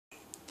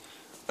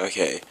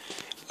Okay,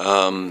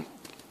 I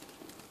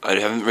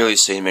haven't really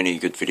seen many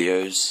good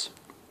videos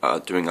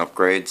doing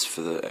upgrades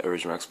for the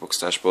original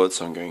Xbox dashboard,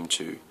 so I'm going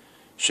to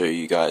show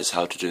you guys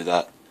how to do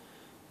that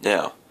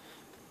now.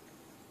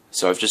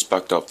 So I've just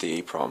backed up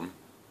the EEPROM,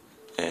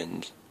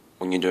 and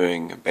when you're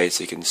doing a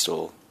basic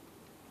install,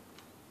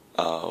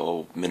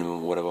 or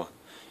minimum whatever,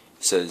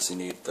 it says you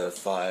need the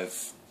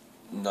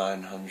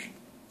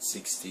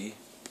 5960,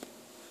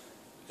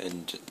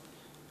 and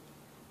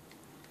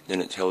then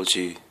it tells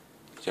you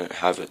don't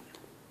have it.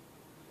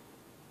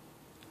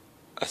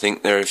 I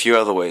think there are a few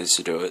other ways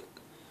to do it.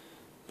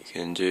 You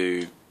can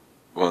do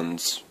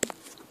ones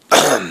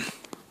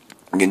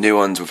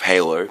with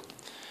Halo,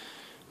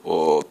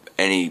 or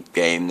any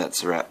game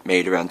that's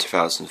made around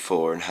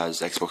 2004 and has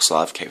Xbox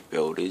Live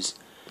capabilities.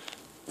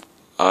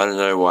 I don't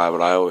know why,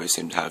 but I always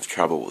seem to have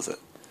trouble with it.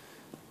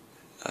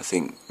 I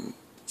think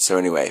so.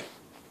 Anyway,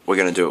 we're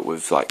going to do it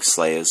with like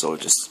Slayers or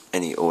just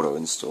any auto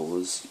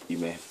installers you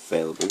may have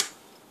available.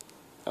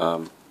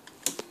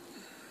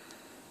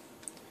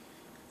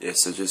 Yeah,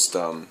 so just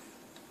go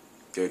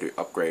to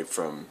upgrade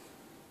from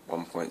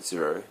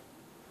 1.0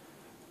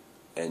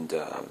 and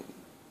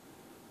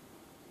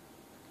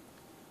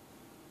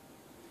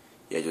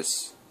yeah,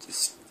 just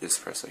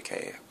press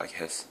OK, I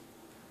guess.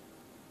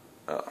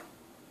 Oh,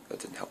 that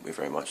didn't help me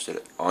very much, did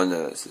it? Oh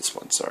no, it's this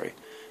one, sorry.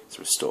 It's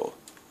restore.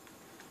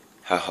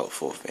 How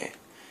helpful of me.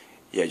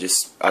 Yeah,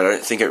 I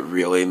don't think it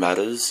really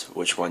matters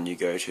which one you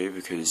go to,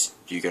 because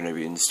you're going to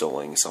be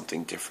installing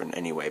something different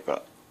anyway,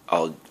 but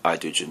I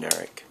do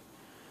generic.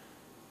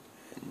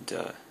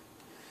 And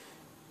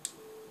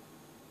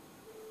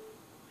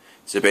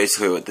so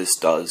basically what this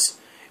does,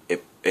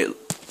 it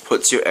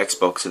puts your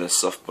Xbox in a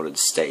soft-modded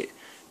state,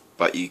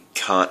 but you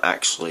can't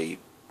actually,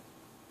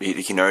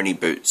 you can only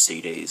boot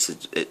CDs.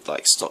 It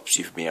like stops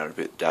you from being able to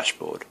boot the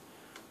dashboard.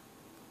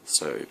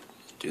 So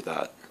do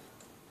that.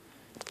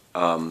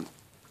 I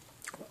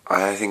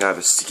think I have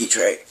a sticky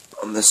tray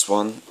on this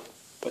one,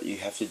 but you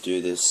have to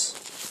do this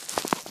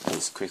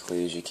as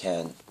quickly as you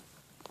can.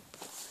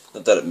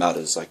 Not that it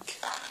matters, like,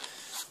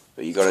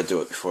 but you got to do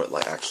it before it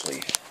like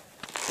actually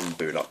can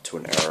boot up to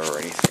an error or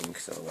anything,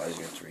 because otherwise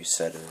you have to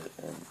reset it.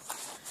 And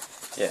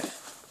yeah,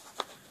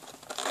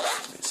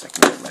 wait a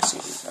second, get my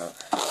CDs out.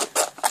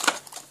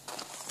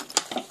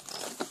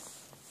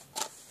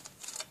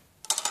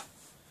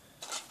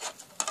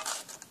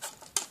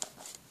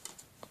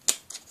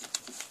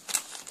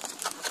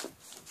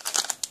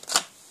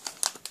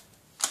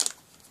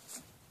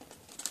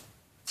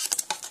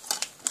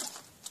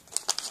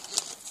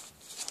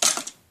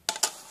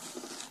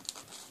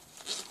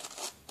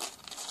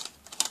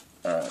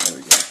 Alright, there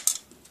we go.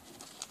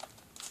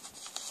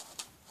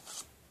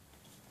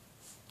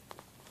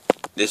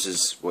 This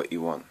is what you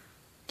want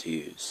to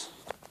use.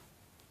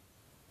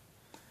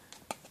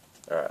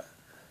 Alright.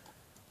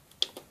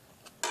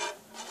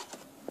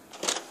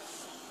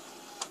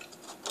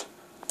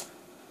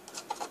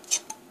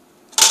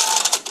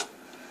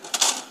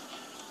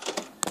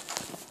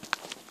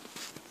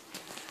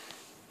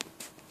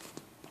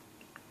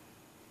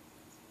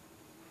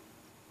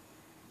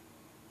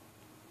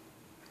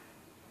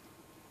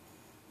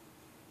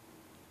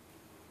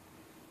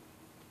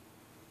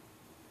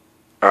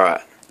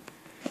 Alright,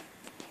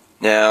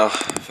 now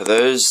for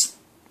those,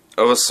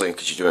 obviously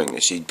because you're doing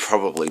this, you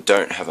probably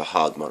don't have a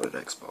hard modded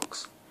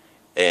Xbox,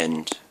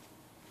 and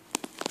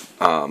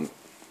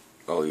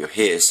well, you're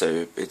here,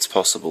 so it's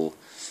possible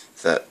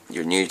that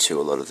you're new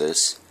to a lot of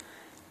this.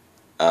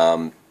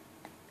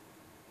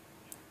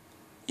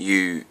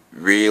 You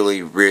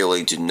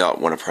really do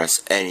not want to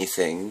press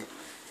anything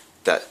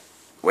that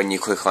when you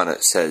click on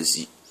it says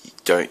you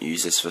don't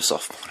use this for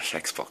soft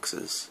modded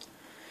Xboxes,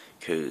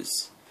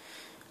 because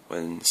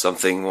when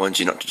something wants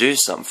you not to do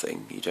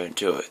something, you don't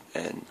do it,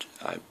 and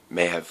I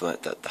may have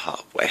learnt that the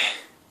hard way,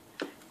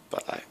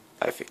 but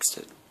I fixed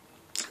it.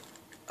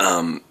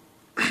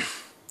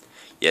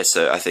 Yeah,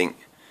 so I think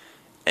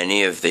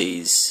any of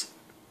these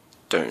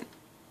don't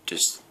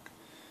just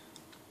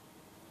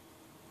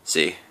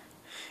see,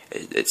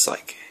 it's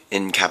like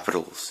in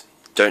capitals,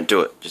 don't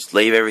do it, just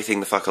leave everything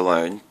the fuck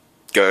alone,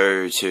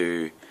 go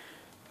to,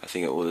 I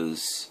think it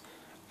was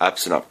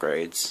apps and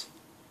upgrades,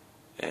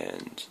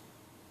 and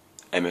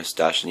MS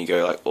dash, and you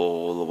go like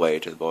all the way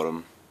to the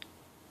bottom,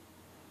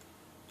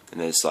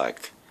 and there's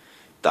like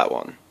that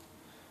one,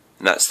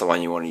 and that's the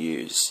one you want to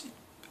use.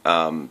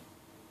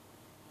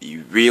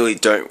 You really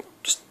don't,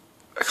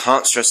 I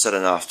can't stress that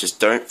enough, just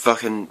don't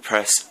fucking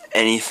press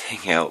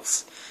anything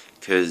else,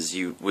 because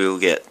you will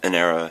get an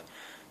error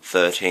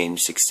 13,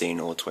 16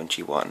 or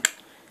 21.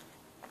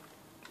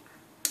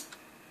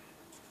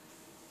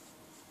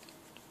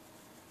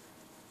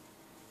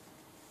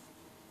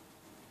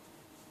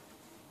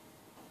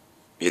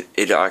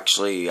 It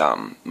actually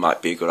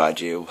might be a good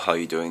idea while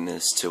you're doing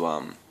this to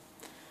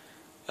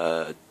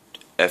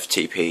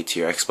FTP to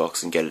your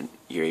Xbox and get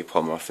your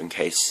EEPROM off, in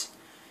case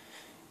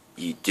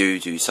you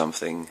do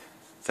something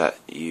that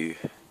you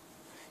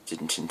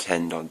didn't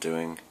intend on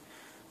doing,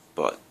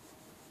 but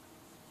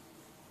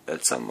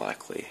that's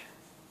unlikely.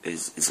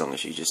 is as long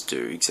as you just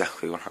do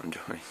exactly what I'm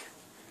doing.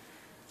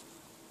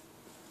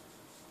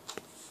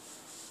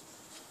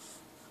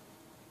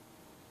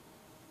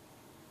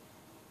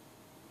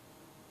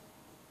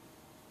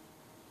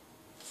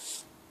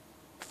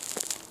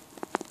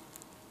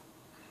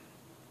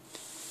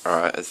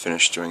 Alright, I've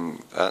finished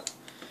doing that,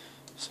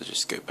 so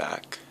just go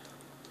back.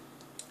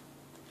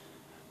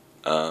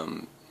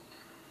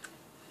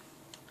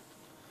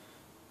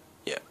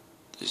 Yeah,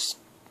 just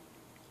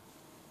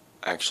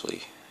actually,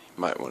 you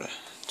might want to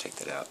take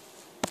that out.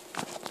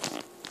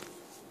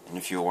 And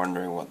if you're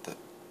wondering what the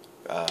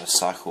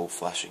cycle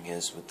flashing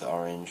is with the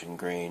orange and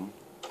green,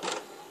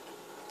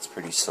 it's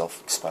pretty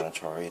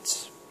self-explanatory.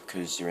 It's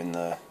because you're in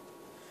I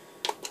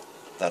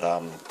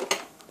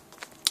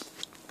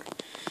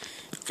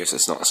guess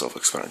it's not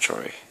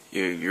self-explanatory.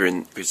 You're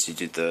in because you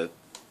did the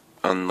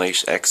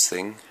unleash X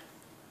thing.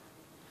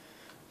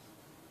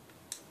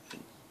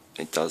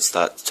 It does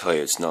that to tell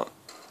you it's not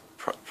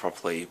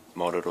properly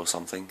modded or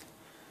something.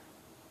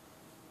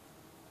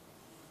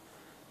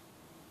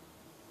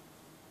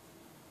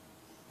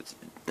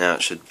 Now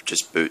it should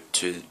just boot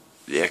to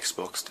the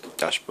Xbox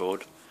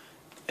dashboard,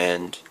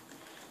 and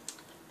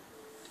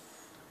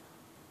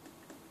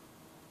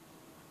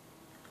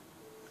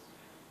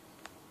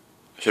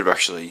I should have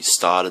actually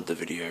started the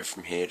video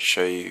from here to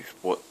show you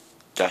what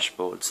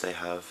dashboards they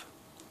have.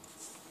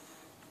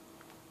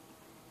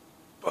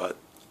 But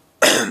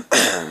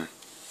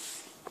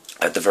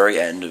at the very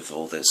end of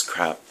all this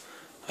crap,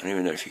 I don't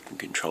even know if you can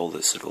control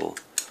this at all.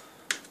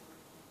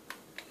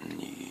 I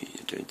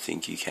don't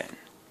think you can.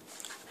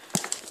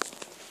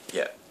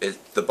 Yeah,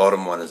 the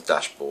bottom one is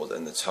dashboard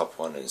and the top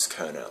one is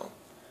kernel.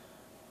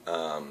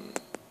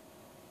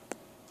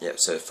 Yeah,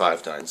 so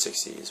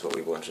 5960 is what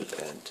we wanted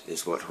and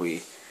is what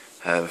we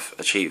have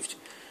achieved.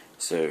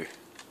 So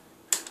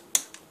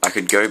I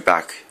could go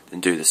back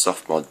and do the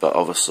soft mod, but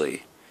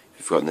obviously if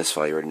you've gotten this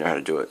far you already know how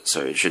to do it,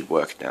 so it should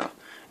work now.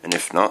 And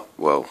if not,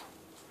 well,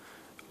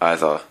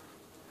 either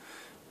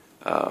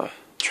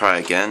try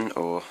again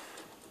or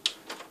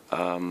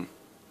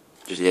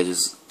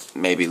just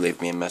maybe leave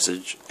me a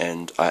message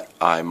and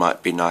I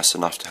might be nice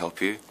enough to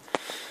help you.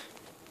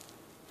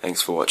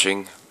 Thanks for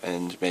watching,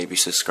 and maybe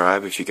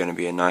subscribe if you're going to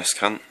be a nice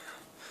cunt.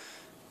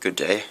 Good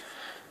day.